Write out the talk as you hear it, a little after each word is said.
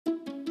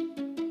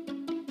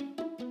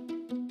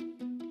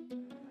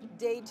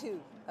day two,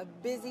 a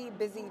busy,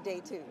 busy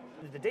day two.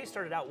 The day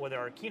started out with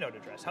our keynote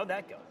address. How'd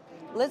that go?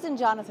 Liz and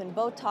Jonathan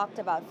both talked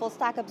about full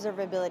stack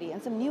observability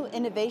and some new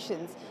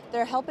innovations that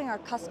are helping our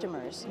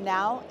customers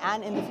now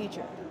and in the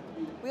future.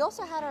 We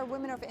also had our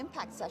Women of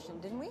Impact session,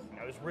 didn't we?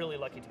 I was really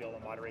lucky to be able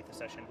to moderate the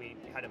session. We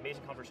had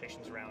amazing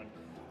conversations around,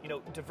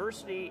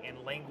 diversity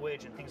and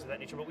language and things of that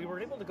nature, but we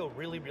were able to go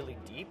really, really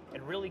deep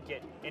and really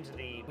get into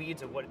the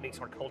weeds of what makes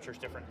our cultures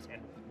different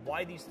and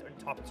why these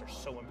topics are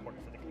so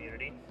important for the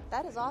community.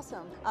 That is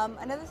awesome.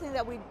 Another thing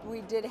that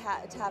we did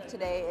have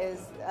today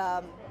is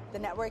the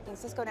networking,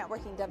 Cisco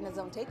Networking DevNet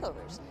Zone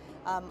takeovers.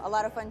 A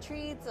lot of fun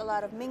treats, a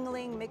lot of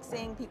mingling,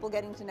 mixing, people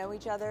getting to know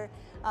each other.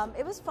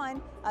 It was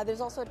fun.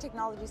 There's also a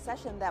technology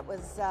session that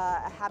was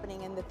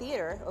happening in the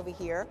theater over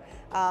here,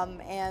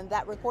 and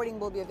that recording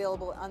will be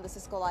available on the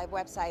Cisco Live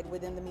website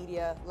within the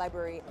media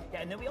library.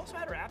 Yeah, and then we also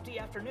had our AppD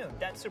afternoon.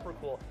 That's super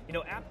cool.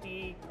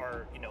 AppD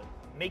are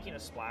making a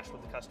splash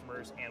with the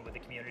customers and with the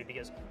community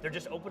because they're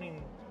just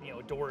opening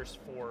doors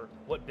for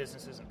what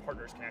businesses and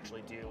partners can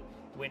actually do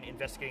when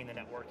investigating the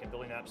network and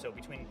building it up. So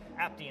between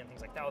AppD and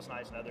things like Thousand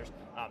Eyes and others,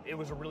 it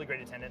was a really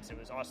great attendance. It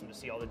was awesome to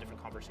see all the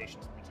different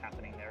conversations and things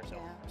happening there. So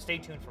stay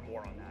tuned for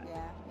more on that.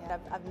 Yeah.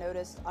 I've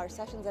noticed our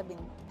sessions have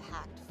been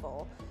packed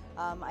full.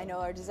 I know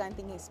our design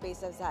thinking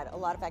space has had a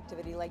lot of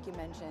activity, like you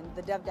mentioned.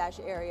 The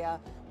DevDash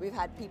area, we've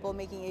had people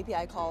making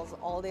API calls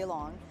all day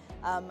long.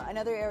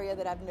 Another area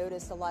that I've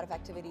noticed a lot of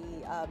activity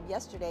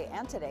yesterday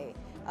and today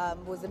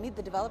was the Meet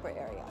the Developer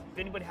area. If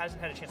anybody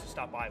hasn't had a chance to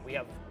stop by, we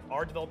have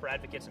our developer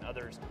advocates and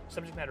others,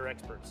 subject matter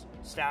experts,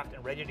 staffed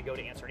and ready to go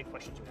to answer any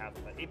questions you have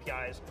about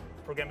APIs,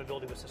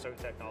 programmability with Cisco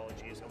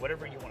technologies, and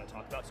whatever you want to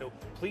talk about. So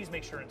please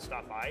make sure and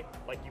stop by.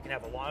 You can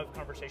have a live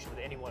conversation with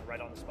anyone right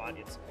on the spot.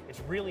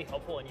 It's really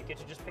helpful, and you get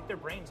to just pick their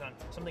brains on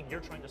something you're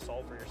trying to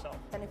solve for yourself.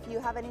 And if you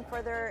have any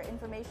further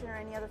information or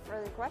any other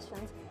further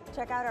questions,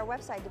 check out our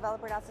website,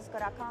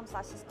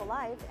 developer.cisco.com/Cisco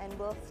Live, and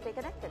we'll stay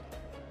connected.